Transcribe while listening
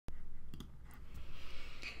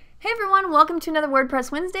Everyone, welcome to another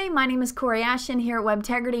WordPress Wednesday. My name is Corey Ashton here at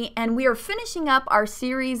Webtegrity, and we are finishing up our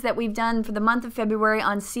series that we've done for the month of February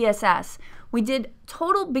on CSS. We did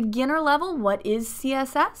total beginner level, what is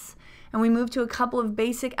CSS? And we moved to a couple of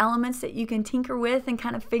basic elements that you can tinker with and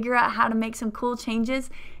kind of figure out how to make some cool changes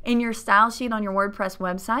in your style sheet on your WordPress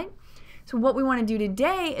website. So what we want to do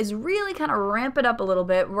today is really kind of ramp it up a little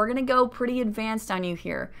bit. We're going to go pretty advanced on you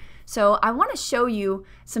here. So I want to show you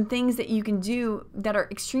some things that you can do that are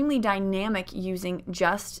extremely dynamic using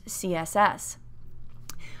just CSS.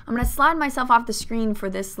 I'm going to slide myself off the screen for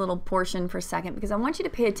this little portion for a second because I want you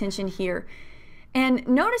to pay attention here. And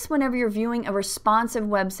notice whenever you're viewing a responsive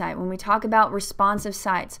website, when we talk about responsive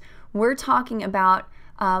sites, we're talking about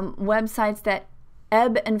websites that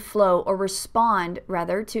ebb and flow, or respond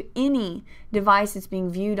rather, to any device it's being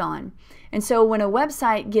viewed on. And so when a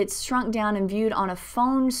website gets shrunk down and viewed on a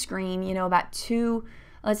phone screen, you know, about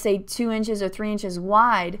let's say 2 inches or 3 inches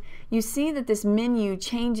wide, you see that this menu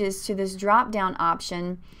changes to this drop-down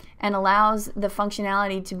option and allows the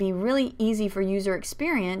functionality to be really easy for user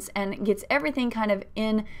experience and gets everything kind of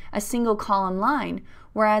in a single column line.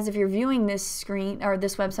 Whereas if you're viewing this screen, or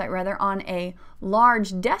this website rather, on a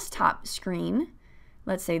large desktop screen,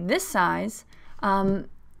 let's say this size,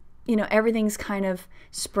 you know, everything's kind of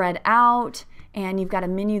spread out, and you've got a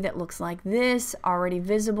menu that looks like this, already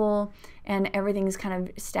visible, and everything's kind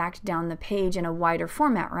of stacked down the page in a wider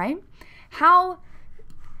format, right? How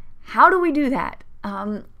do we do that?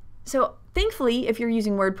 So thankfully, if you're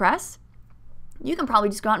using WordPress, you can probably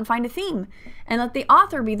just go out and find a theme and let the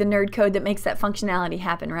author be the nerd code that makes that functionality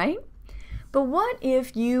happen, right? But what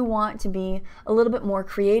if you want to be a little bit more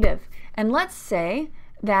creative? And let's say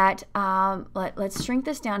that, let's shrink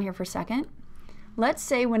this down here for a second. Let's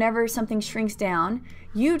say whenever something shrinks down,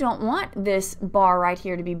 you don't want this bar right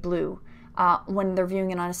here to be blue when they're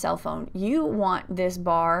viewing it on a cell phone. You want this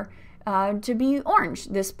bar to be orange,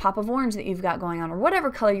 this pop of orange that you've got going on, or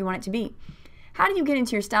whatever color you want it to be. How do you get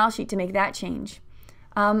into your style sheet to make that change?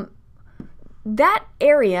 That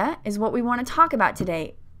area is what we want to talk about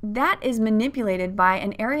today. That is manipulated by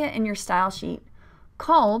an area in your style sheet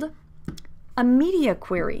called a media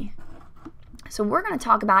query. So we're going to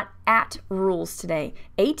talk about @rules today.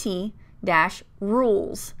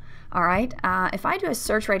 @rules. All right. If I do a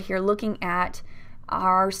search right here looking at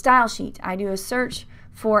our style sheet, I do a search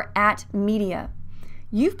for @media.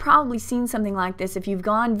 You've probably seen something like this. If you've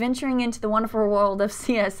gone venturing into the wonderful world of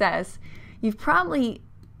CSS, you've probably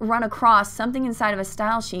run across something inside of a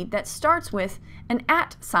style sheet that starts with an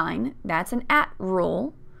 @ sign. That's an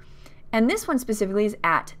 @rule. And this one specifically is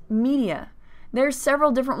 @media. There's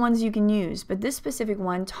several different ones you can use, but this specific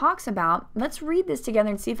one talks about, let's read this together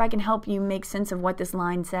and see if I can help you make sense of what this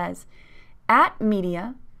line says.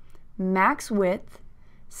 @media, max width,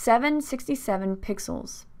 767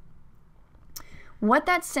 pixels. What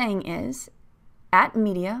that's saying is,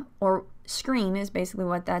 @media, or screen is basically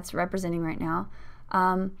what that's representing right now,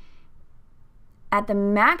 at the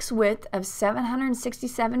max width of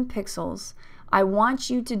 767 pixels, I want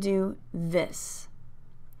you to do this.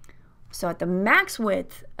 So at the max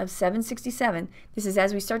width of 767, this is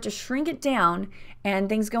as we start to shrink it down and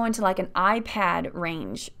things go into like an iPad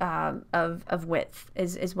range of width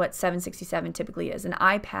is what 767 typically is. An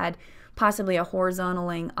iPad, possibly a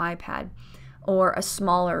horizontaling iPad, or a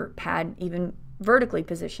smaller pad, even vertically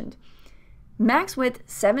positioned. Max width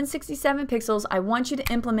 767 pixels. I want you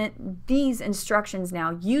to implement these instructions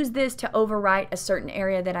now. Use this to overwrite a certain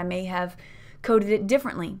area that I may have coded it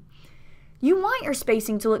differently. You want your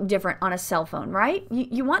spacing to look different on a cell phone, right?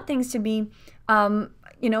 You want things to be,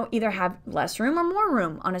 you know, either have less room or more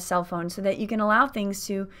room on a cell phone so that you can allow things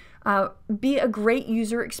to be a great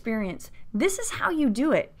user experience. This is how you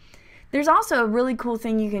do it. There's also a really cool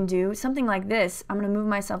thing you can do, something like this. I'm going to move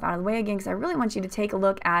myself out of the way again because I really want you to take a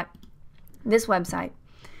look at this website.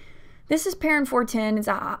 This is Parent 410. It's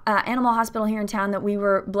an animal hospital here in town that we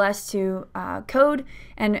were blessed to code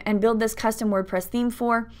and build this custom WordPress theme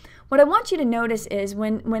for. What I want you to notice is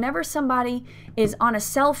whenever somebody is on a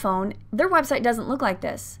cell phone, their website doesn't look like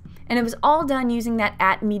this. And it was all done using that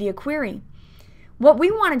 @media query. What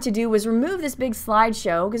we wanted to do was remove this big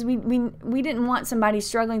slideshow because we didn't want somebody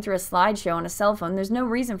struggling through a slideshow on a cell phone. There's no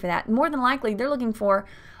reason for that. More than likely, they're looking for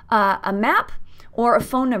a map or a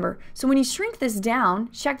phone number. So when you shrink this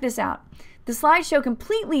down, check this out. The slideshow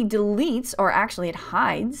completely deletes, or actually it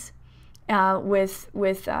hides with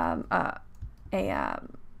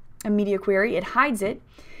a media query. It hides it.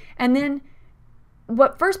 And then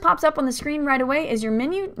what first pops up on the screen right away is your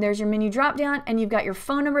menu. There's your menu drop down, and you've got your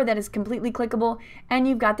phone number that is completely clickable, and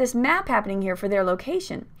you've got this map happening here for their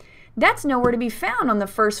location. that's nowhere to be found on the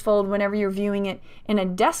first fold whenever you're viewing it in a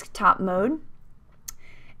desktop mode.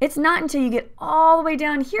 It's not until you get all the way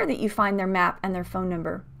down here that you find their map and their phone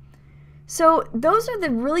number. So those are the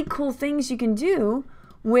really cool things you can do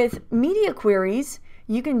with media queries.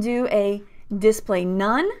 You can do a display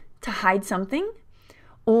none to hide something,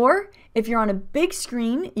 or if you're on a big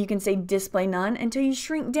screen, you can say display none until you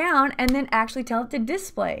shrink down and then actually tell it to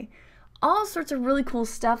display. All sorts of really cool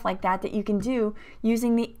stuff like that that you can do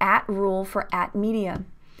using the @ rule for @media.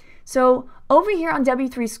 So over here on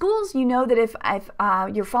W3 Schools, you know that if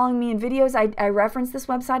you're following me in videos, I reference this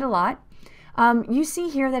website a lot. You see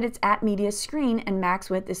here that it's @media screen and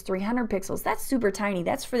max width is 300 pixels. That's super tiny.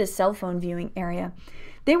 That's for the cell phone viewing area.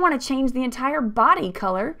 They want to change the entire body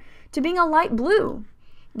color to being a light blue.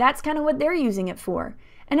 That's kind of what they're using it for.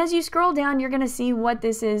 And as you scroll down, you're going to see what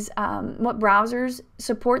this is, what browsers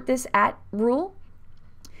support this @ rule.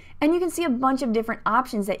 And you can see a bunch of different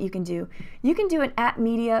options that you can do. You can do an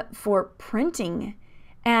 @media for printing.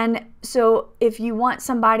 And so if you want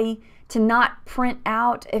somebody to not print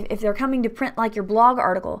out, if they're coming to print like your blog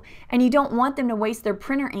article, and you don't want them to waste their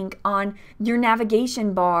printer ink on your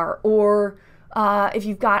navigation bar, or if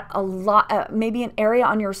you've got a lot, maybe an area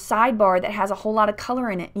on your sidebar that has a whole lot of color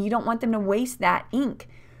in it, and you don't want them to waste that ink,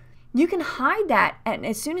 you can hide that. And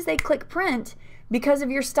as soon as they click print, because of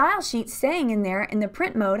your style sheet staying in there in the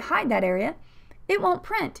print mode, hide that area, it won't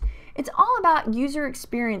print. It's all about user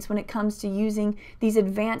experience when it comes to using these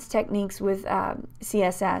advanced techniques with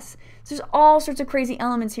CSS. So there's all sorts of crazy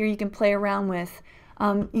elements here you can play around with.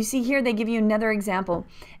 You see here they give you another example.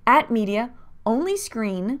 @media, only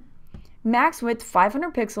screen, max width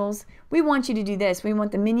 500 pixels. We want you to do this. We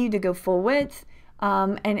want the menu to go full width.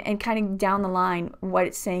 And kind of down the line what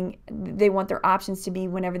it's saying they want their options to be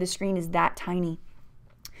whenever the screen is that tiny.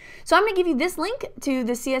 So I'm going to give you this link to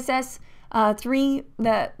the CSS 3,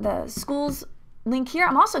 the schools link here.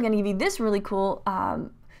 I'm also going to give you this really cool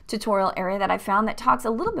tutorial area that I found that talks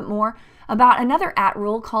a little bit more about another @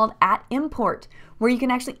 rule called @import, where you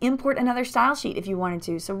can actually import another style sheet if you wanted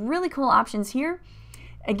to. So really cool options here.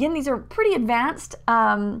 Again, these are pretty advanced.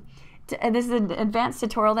 This is an advanced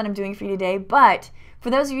tutorial that I'm doing for you today, but for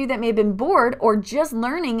those of you that may have been bored or just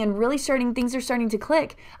learning and really things are starting to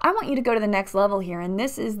click, I want you to go to the next level here, and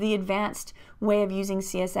this is the advanced way of using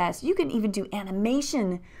CSS. You can even do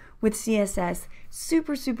animation with CSS.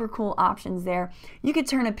 Super, super cool options there. You could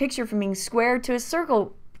turn a picture from being square to a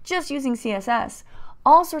circle just using CSS.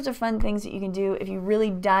 All sorts of fun things that you can do if you really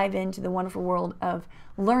dive into the wonderful world of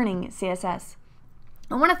learning CSS.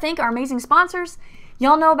 I want to thank our amazing sponsors.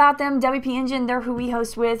 Y'all know about them, WP Engine, they're who we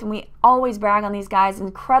host with, and we always brag on these guys,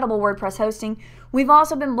 incredible WordPress hosting. We've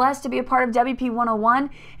also been blessed to be a part of WP 101.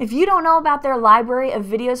 If you don't know about their library of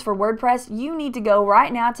videos for WordPress, you need to go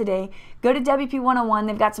right now today. Go to WP 101,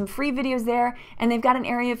 they've got some free videos there, and they've got an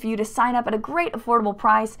area for you to sign up at a great affordable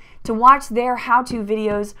price to watch their how-to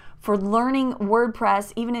videos for learning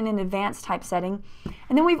WordPress, even in an advanced type setting.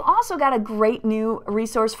 And then we've also got a great new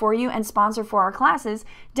resource for you and sponsor for our classes,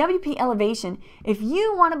 WP Elevation. If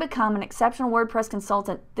you want to become an exceptional WordPress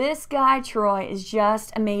consultant, this guy, Troy, is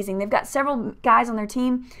just amazing. They've got several guys on their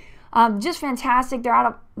team, just fantastic. They're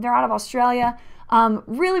out of Australia.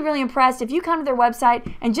 Really, really impressed. If you come to their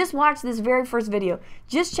website and just watch this very first video,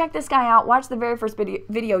 just check this guy out, watch the very first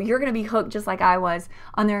video, you're going to be hooked just like I was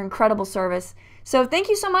on their incredible service. So thank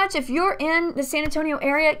you so much. If you're in the San Antonio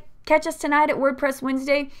area, catch us tonight at WordPress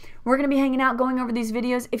Wednesday. We're going to be hanging out, going over these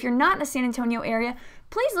videos. If you're not in the San Antonio area,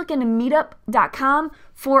 please look into meetup.com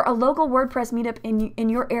for a local WordPress meetup in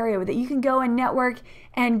your area that you can go and network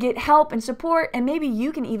and get help and support, and maybe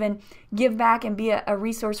you can even give back and be a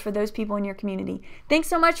resource for those people in your community. Thanks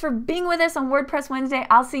so much for being with us on WordPress Wednesday.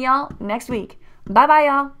 I'll see y'all next week. Bye-bye,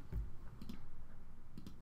 y'all.